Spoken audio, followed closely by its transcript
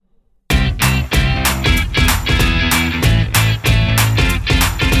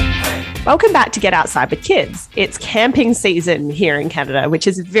Welcome back to Get Outside with Kids. It's camping season here in Canada, which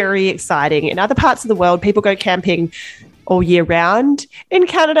is very exciting. In other parts of the world, people go camping all year round. In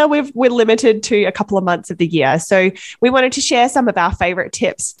Canada, we're limited to a couple of months of the year. So we wanted to share some of our favorite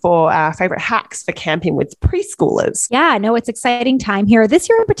tips for our favorite hacks for camping with preschoolers. Yeah, no, it's exciting time here. This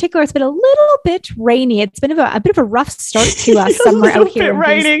year in particular, it's been a little bit rainy. It's been a bit of a rough start to summer out here.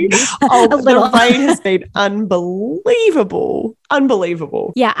 Raining. The rain has been unbelievable.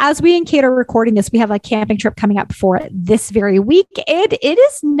 Unbelievable. Yeah, as we and Kate are recording this, we have a camping trip coming up for this very week. It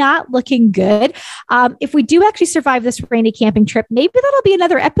is not looking good. If we do actually survive this rainy camping trip, maybe that'll be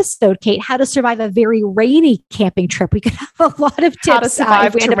another episode, Kate, how to survive a very rainy camping trip. We could have a lot of tips. How to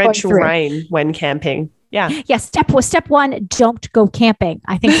survive torrential rain when camping. Yeah. Yeah. Step one, don't go camping.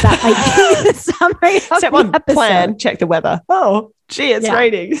 I think that might be the summary of Step one, episode. Plan, check the weather. Oh, gee, it's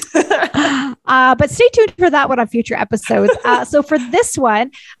raining. But stay tuned for that one on future episodes. So for this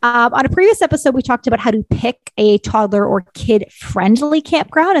one, on a previous episode, we talked about how to pick a toddler or kid-friendly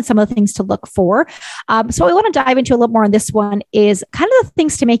campground and some of the things to look for. So what we want to dive into a little more on this one is kind of the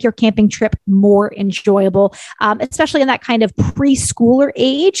things to make your camping trip more enjoyable, especially in that kind of preschooler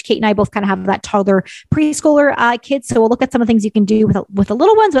age. Kate and I both kind of have that toddler preschooler kids. So we'll look at some of the things you can do with the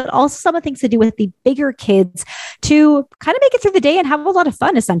little ones, but also some of the things to do with the bigger kids to kind of make it through the day and have a lot of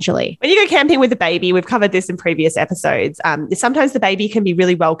fun, essentially. When you go camping with a baby, we've covered this in previous episodes. Sometimes the baby can be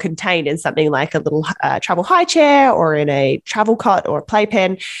really well contained in something like a little travel high chair or in a travel cot or a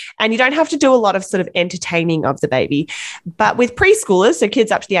playpen, and you don't have to do a lot of sort of entertaining of the baby. But with preschoolers, so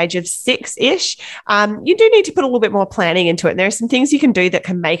kids up to the age of 6-ish, you do need to put a little bit more planning into it. And there are some things you can do that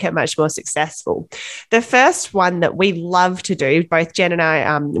can make it much more successful. The first one that we love to do, both Jen and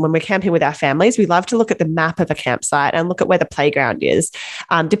I, when we're camping with our families, we love to look at the map of a campsite and look at where the playground is.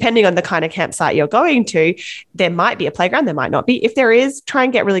 Depending on the kind of campsite you're going to, there might be a playground, there might not be. If there is, try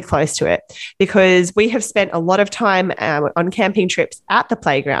and get really close to it, because we have spent a lot of time on camping trips at the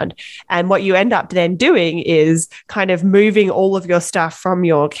playground. And what you end up then doing is kind of moving all of your stuff from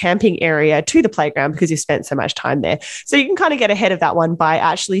your camping area to the playground because you spent so much time there. So you can kind of get ahead of that one by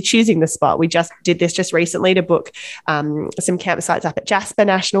actually choosing the spot. We just did this just recently to book some campsites up at Jasper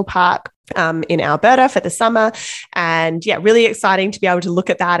National Park in Alberta for the summer. And yeah, really exciting to be able to look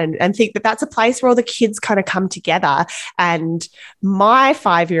at that and think that that's a place where all the kids kind of come together. And my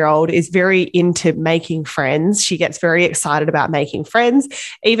 5-year-old is very into making friends. She gets very excited about making friends,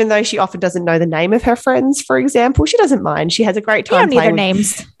 even though she often doesn't know the name of her friends, for example. She doesn't mind. She has a great time. You don't need their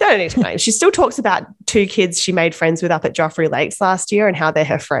names. They don't need their names. She still talks about 2 kids she made friends with up at Joffrey Lakes last year and how they're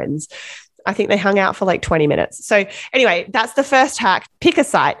her friends. I think they hung out for like 20 minutes. So anyway, that's the first hack. Pick a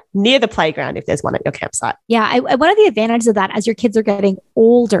site near the playground if there's one at your campsite. Yeah. One of the advantages of that as your kids are getting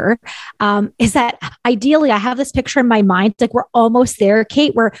older is that ideally I have this picture in my mind, like we're almost there,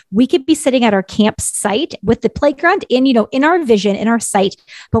 Kate, where we could be sitting at our campsite with the playground in our vision, in our sight,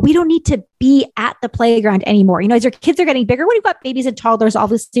 but we don't need to be at the playground anymore. As your kids are getting bigger, when you've got babies and toddlers,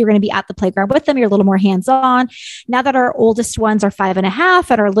 obviously you're going to be at the playground with them. You're a little more hands-on. Now that our oldest ones are 5.5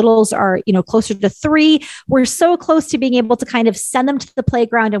 and our littles are, closer to 3, we're so close to being able to kind of send them to the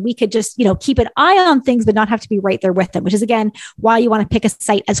playground and we could just, keep an eye on things, but not have to be right there with them, which is again, why you want to pick a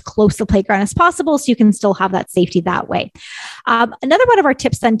site as close to the playground as possible. So you can still have that safety that way. Another one of our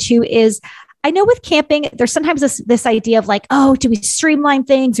tips then too is, I know with camping, there's sometimes this idea of like, oh, do we streamline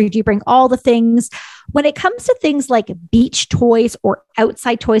things or do you bring all the things? When it comes to things like beach toys or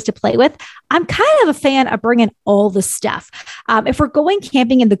outside toys to play with, I'm kind of a fan of bringing all the stuff. If we're going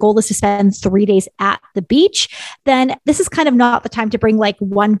camping and the goal is to spend 3 days at the beach, then this is kind of not the time to bring like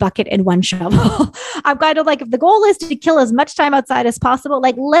one bucket and one shovel. I'm kind of like, if the goal is to kill as much time outside as possible,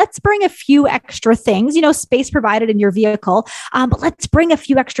 like let's bring a few extra things, space provided in your vehicle, but let's bring a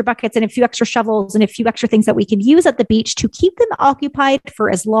few extra buckets and a few extra shovels and a few extra things that we can use at the beach to keep them occupied for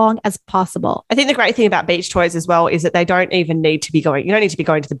as long as possible. I think the great thing about beach toys as well is that they don't even need to be going, you don't need to be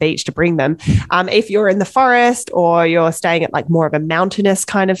going to the beach to bring them. If you're in the forest or you're staying at like more of a mountainous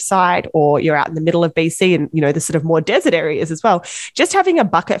kind of site, or you're out in the middle of BC and, the sort of more desert areas as well, just having a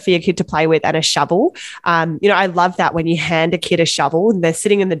bucket for your kid to play with and a shovel. I love that when you hand a kid a shovel and they're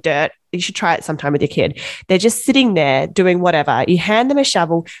sitting in the dirt. You should try it sometime with your kid. They're just sitting there doing whatever. You hand them a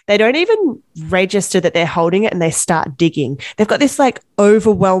shovel. They don't even register that they're holding it and they start digging. They've got this like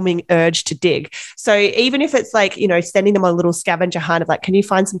overwhelming urge to dig. So even if it's like, sending them on a little scavenger hunt of like, can you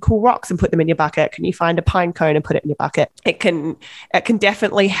find some cool rocks and put them in your bucket? Can you find a pine cone and put it in your bucket? It can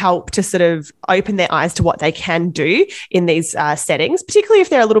definitely help to sort of open their eyes to what they can do in these settings, particularly if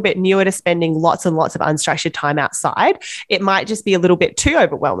they're a little bit newer to spending lots and lots of unstructured time outside. It might just be a little bit too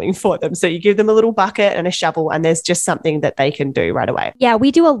overwhelming for them. So you give them a little bucket and a shovel and there's just something that they can do right away. Yeah,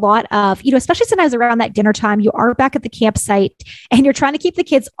 we do a lot of, especially sometimes around that dinner time, you are back at the campsite and you're trying to keep the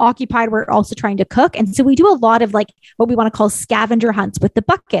kids occupied. We're also trying to cook. And so we do a lot of like what we want to call scavenger hunts with the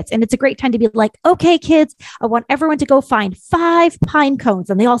buckets. And it's a great time to be like, okay, kids, I want everyone to go find 5 pine cones.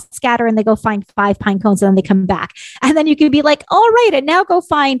 And they all scatter and they go find 5 pine cones and then they come back. And then you can be like, all right, and now go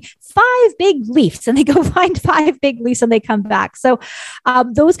find 5 big leaves. And they go find 5 big leaves and they come back. So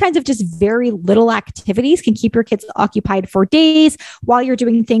those kinds of just very little activities can keep your kids occupied for days while you're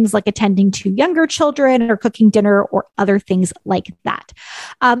doing things like attending to younger children or cooking dinner or other things like that.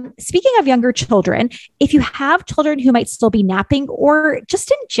 Speaking of younger children, if you have children who might still be napping or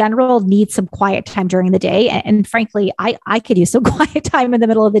just in general need some quiet time during the day, and frankly, I could use some quiet time in the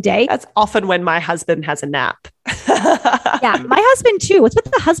middle of the day. That's often when my husband has a nap. Yeah, my husband too. What's with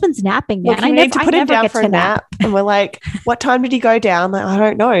the husband's napping, man? Look, I need to put him down for a nap. And we're like, what time did he go down? Like, I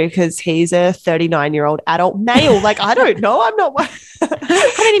don't know, because he's a 39-year-old adult male. Like, I don't know. I'm not.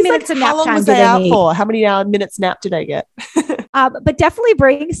 How many minutes of nap how long time was do they they out need? for? How many minutes nap did I get? But definitely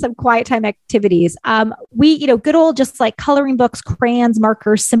bring some quiet time activities. We, good old just like coloring books, crayons,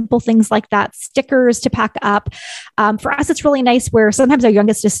 markers, simple things like that, stickers to pack up. For us, it's really nice where sometimes our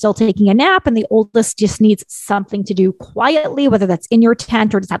youngest is still taking a nap and the oldest just needs something to do quietly, whether that's in your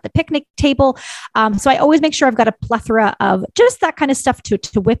tent or just at the picnic table. So I always make sure I've got a plethora of just that kind of stuff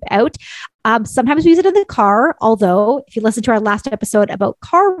to whip out. Sometimes we use it in the car, although if you listen to our last episode about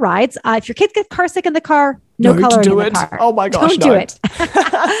car rides, if your kids get car sick in the car, no coloring in the car. Oh my gosh, don't do it.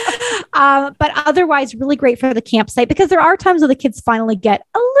 But otherwise, really great for the campsite because there are times where the kids finally get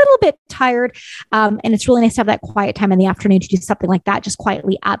a little bit tired. And it's really nice to have that quiet time in the afternoon to do something like that, just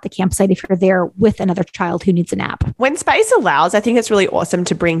quietly at the campsite if you're there with another child who needs a nap. When space allows, I think it's really awesome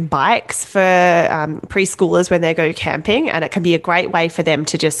to bring bikes for preschoolers when they go camping. And it can be a great way for them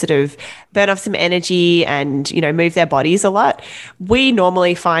to just sort of burn off some energy and, move their bodies a lot. We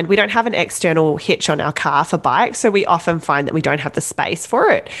normally find we don't have an external hitch on our car for bikes. So we often find that we don't have the space for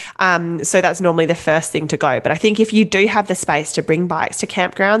it. So that's normally the first thing to go. But I think if you do have the space to bring bikes to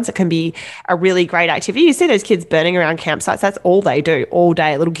campgrounds, it can be a really great activity. You see those kids burning around campsites. That's all they do all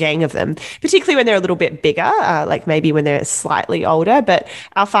day, a little gang of them, particularly when they're a little bit bigger, like maybe when they're slightly older. But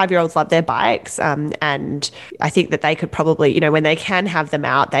our 5-year-olds love their bikes. And I think that they could probably, when they can have them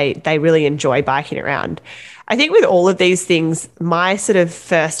out, they really enjoy biking around. I think with all of these things, my sort of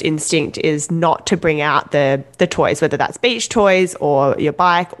first instinct is not to bring out the toys, whether that's beach toys or your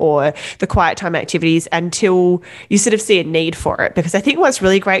bike or the quiet time activities until you sort of see a need for it. Because I think what's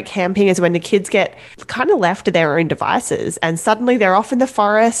really great camping is when the kids get kind of left to their own devices and suddenly they're off in the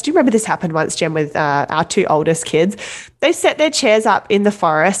forest. Do you remember this happened once, Jen, with our 2 oldest kids? They set their chairs up in the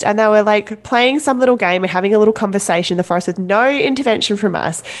forest and they were like playing some little game and having a little conversation in the forest with no intervention from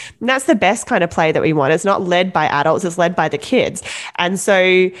us. And that's the best kind of play that we want. It's not led by adults, it's led by the kids. And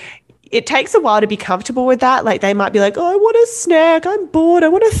so it takes a while to be comfortable with that. Like they might be like, oh, I want a snack. I'm bored. I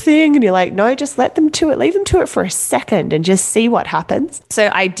want a thing. And you're like, no, just let them to it. Leave them to it for a second and just see what happens. So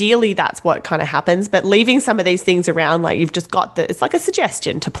ideally that's what kind of happens. But leaving some of these things around, like you've just got it's like a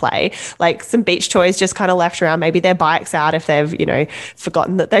suggestion to play, like some beach toys just kind of left around, maybe their bikes out if they've,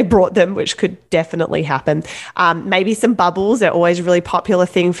 forgotten that they brought them, which could definitely happen. Maybe some bubbles are always a really popular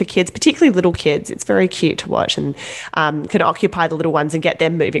thing for kids, particularly little kids. It's very cute to watch and can occupy the little ones and get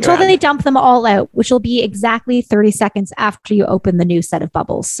them moving around. They dump them all out, which will be exactly 30 seconds after you open the new set of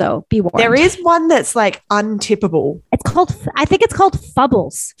bubbles. So be warned. There is one that's like untippable. I think it's called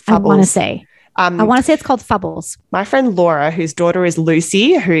Fubbles. I want to say. It's called Fubbles. My friend Laura, whose daughter is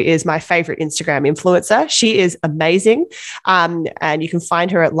Lucy, who is my favorite Instagram influencer, she is amazing. And you can find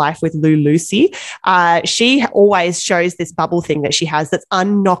her at Life with Lou Lucy. She always shows this bubble thing that she has that's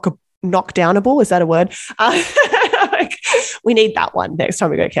knockdownable. Is that a word? We need that one next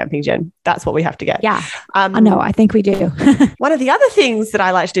time we go camping, Jen. That's what we have to get. Yeah. No, I think we do. One of the other things that I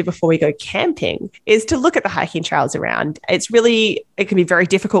like to do before we go camping is to look at the hiking trails around. It can be very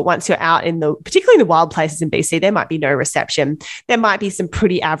difficult once you're out particularly in the wild places in BC, there might be no reception. There might be some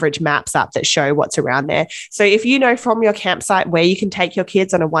pretty average maps up that show what's around there. So if you know from your campsite where you can take your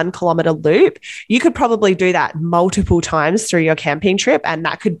kids on a 1 kilometer loop, you could probably do that multiple times through your camping trip. And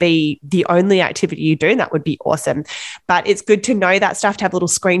that could be the only activity you do. And that would be awesome. But it's good to know that stuff, to have a little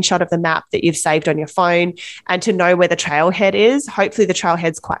screenshot of the map that you've saved on your phone and to know where the trailhead is. Hopefully the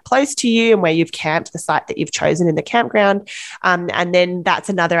trailhead's quite close to you and where you've camped, the site that you've chosen in the campground. And then that's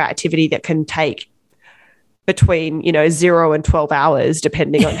another activity that can take between, 0 and 12 hours,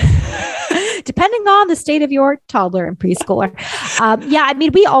 depending on the state of your toddler and preschooler.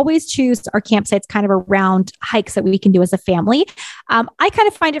 We always choose our campsites kind of around hikes that we can do as a family. I kind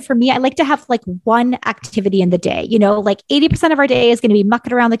of find it, for me, I like to have like one activity in the day, like 80% of our day is going to be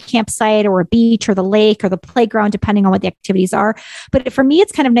mucking around the campsite or a beach or the lake or the playground, depending on what the activities are. But for me,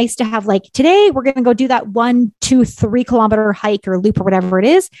 it's kind of nice to have like, today we're going to go do that 1, 2, 3 kilometer hike or loop or whatever it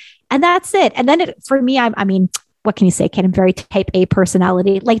is. And that's it. And then for me, what can you say, Kate? I'm very type A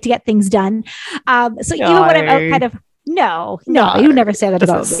personality, like to get things done. So even when I'm out kind of, no, you never say that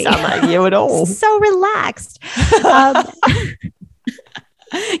about me. Sound like you at all. So relaxed.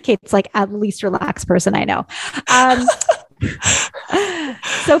 Kate's like the least relaxed person I know.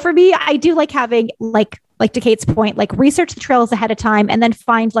 So for me, I do like having like to Kate's point, like research the trails ahead of time and then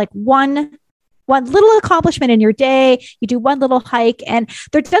find like one little accomplishment in your day. You do one little hike, and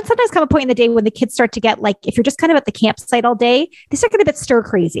there does sometimes come a point in the day when the kids start to get like, if you're just kind of at the campsite all day, they start getting a bit stir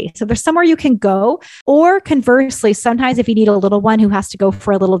crazy. So there's somewhere you can go, or conversely, sometimes if you need a little one who has to go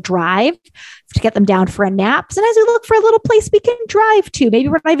for a little drive to get them down for a nap, sometimes we look for a little place we can drive to. Maybe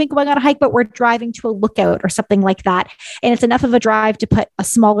we're not even going on a hike, but we're driving to a lookout or something like that. And it's enough of a drive to put a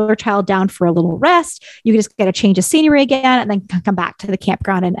smaller child down for a little rest. You can just get a change of scenery again and then come back to the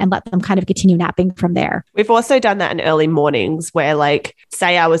campground and let them kind of continue napping from there. We've also done that in early mornings where, like,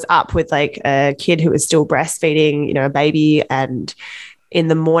 say I was up with like a kid who was still breastfeeding, a baby, and in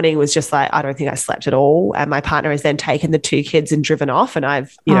the morning was just like, I don't think I slept at all. And my partner has then taken the 2 kids and driven off, and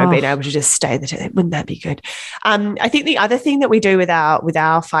I've, been able to just stay there. Wouldn't that be good? I think the other thing that we do with our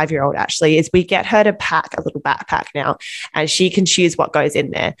 5-year-old actually is we get her to pack a little backpack now, and she can choose what goes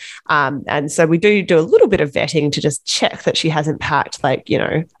in there. And so we do a little bit of vetting to just check that she hasn't packed like,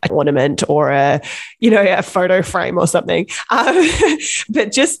 an ornament or a photo frame or something.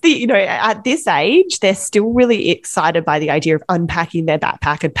 But just at this age, they're still really excited by the idea of unpacking their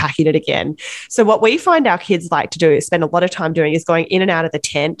backpack and packing it again. So what we find our kids like to do is spend a lot of time doing is going in and out of the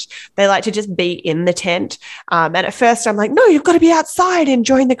tent. They like to just be in the tent. And at first I'm like, no, you've got to be outside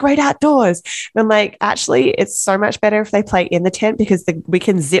enjoying the great outdoors. And I'm like, actually, it's so much better if they play in the tent because we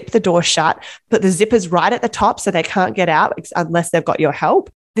can zip the door shut, but the zipper's right at the top so they can't get out unless they've got your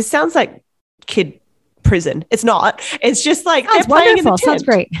help. This sounds like kid prison. It's not. It's just like they're playing in the tent. Sounds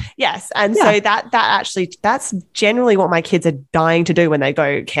great. Yes. And so that's generally what my kids are dying to do when they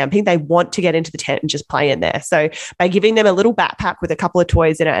go camping. They want to get into the tent and just play in there. So by giving them a little backpack with a couple of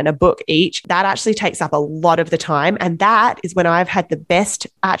toys in it and a book each, that actually takes up a lot of the time. And that is when I've had the best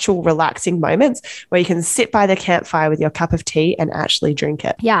actual relaxing moments where you can sit by the campfire with your cup of tea and actually drink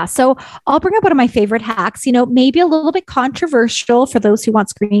it. Yeah. So I'll bring up one of my favorite hacks, maybe a little bit controversial for those who want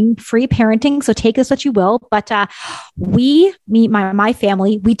screen-free parenting. So take this what you will, but my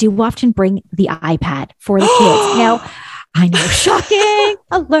family, we do often bring the iPad for the kids. Now, I know, shocking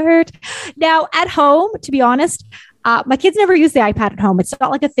alert. Now, at home, to be honest, my kids never use the iPad at home. It's not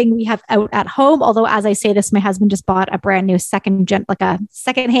like a thing we have out at home. Although, as I say this, my husband just bought a brand new secondhand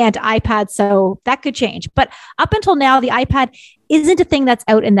iPad, so that could change. But up until now, the iPad isn't a thing that's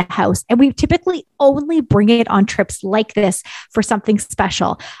out in the house. And we typically only bring it on trips like this for something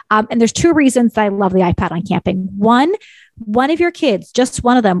special. And there's 2 reasons that I love the iPad on camping. One of your kids, just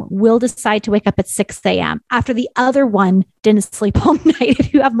one of them, will decide to wake up at 6 a.m. after the other one didn't sleep all night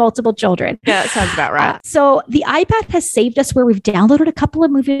if you have multiple children. Yeah, that sounds about right. So the iPad has saved us where we've downloaded a couple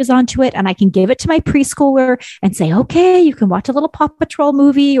of movies onto it, and I can give it to my preschooler and say, okay, you can watch a little Paw Patrol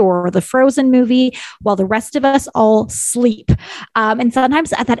movie or the Frozen movie while the rest of us all sleep. And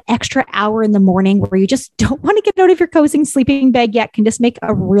sometimes at that extra hour in the morning where you just don't want to get out of your cozy sleeping bag yet can just make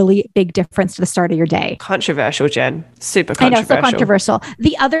a really big difference to the start of your day. Controversial, Jen. Super controversial. I know, so controversial.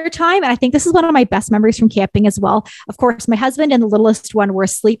 The other time, and I think this is one of my best memories from camping as well. Of course, my husband and the littlest one were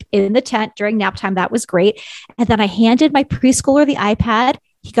asleep in the tent during nap time. That was great. And then I handed my preschooler the iPad.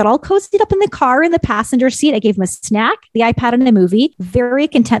 He got all cozied up in the car in the passenger seat. I gave him a snack, the iPad, and a movie. Very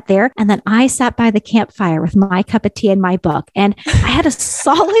content there. And then I sat by the campfire with my cup of tea and my book. And I had a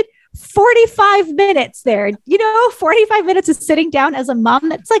solid 45 minutes there. 45 minutes of sitting down as a mom,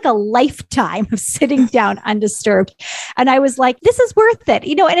 that's like a lifetime of sitting down undisturbed. And I was like, this is worth it.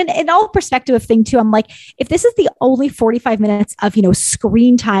 And in all perspective of thing too, I'm like, if this is the only 45 minutes of,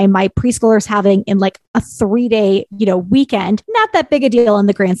 screen time my preschoolers having in like a 3-day, weekend, not that big a deal in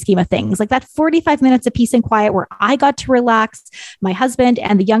the grand scheme of things. Like that 45 minutes of peace and quiet where I got to relax, my husband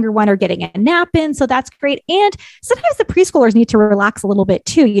and the younger one are getting a nap in. So that's great. And sometimes the preschoolers need to relax a little bit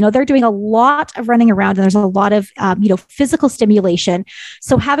too. They're doing a lot of running around and there's a lot of, physical stimulation.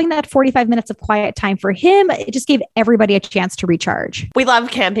 So having that 45 minutes of quiet time for him, it just gave everybody a chance to recharge. We love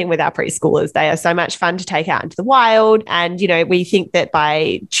camping with our preschoolers. They are so much fun to take out into the wild. And, we think that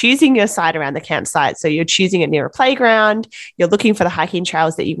by choosing your site around the campsite, so you're choosing it near a playground, you're looking for the hiking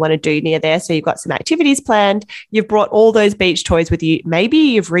trails that you want to do near there. So you've got some activities planned. You've brought all those beach toys with you. Maybe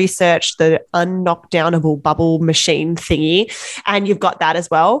you've researched the unknockdownable bubble machine thingy, and you've got that as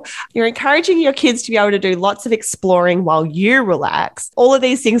well. You're encouraging your kids to be able to do lots of exploring while you relax. All of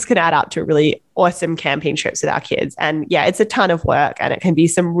these things can add up to really awesome camping trips with our kids. And yeah, it's a ton of work and it can be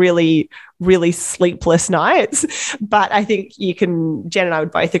some really, really sleepless nights. But I think Jen and I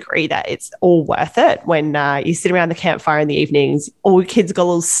would both agree that it's all worth it when you sit around the campfire in the evenings, all the kids got a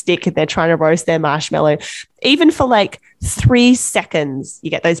little stick and they're trying to roast their marshmallow. Even for like 3 seconds, you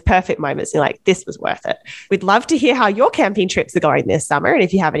get those perfect moments. You're like, this was worth it. We'd love to hear how your camping trips are going this summer. And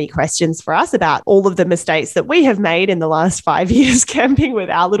if you have any questions for us about all of the mistakes that we have made in the last 5 years camping with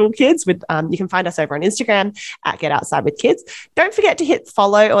our little kids, you can find us over on Instagram at Get Outside with Kids. Don't forget to hit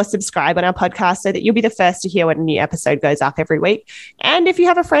follow or subscribe on our podcast so that you'll be the first to hear when a new episode goes up every week. And if you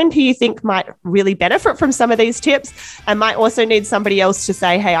have a friend who you think might really benefit from some of these tips and might also need somebody else to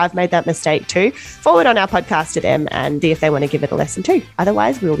say, hey, I've made that mistake too, forward on our podcast to them and see if they want to give it a lesson too.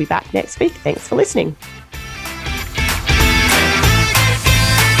 Otherwise, we will be back next week. Thanks for listening.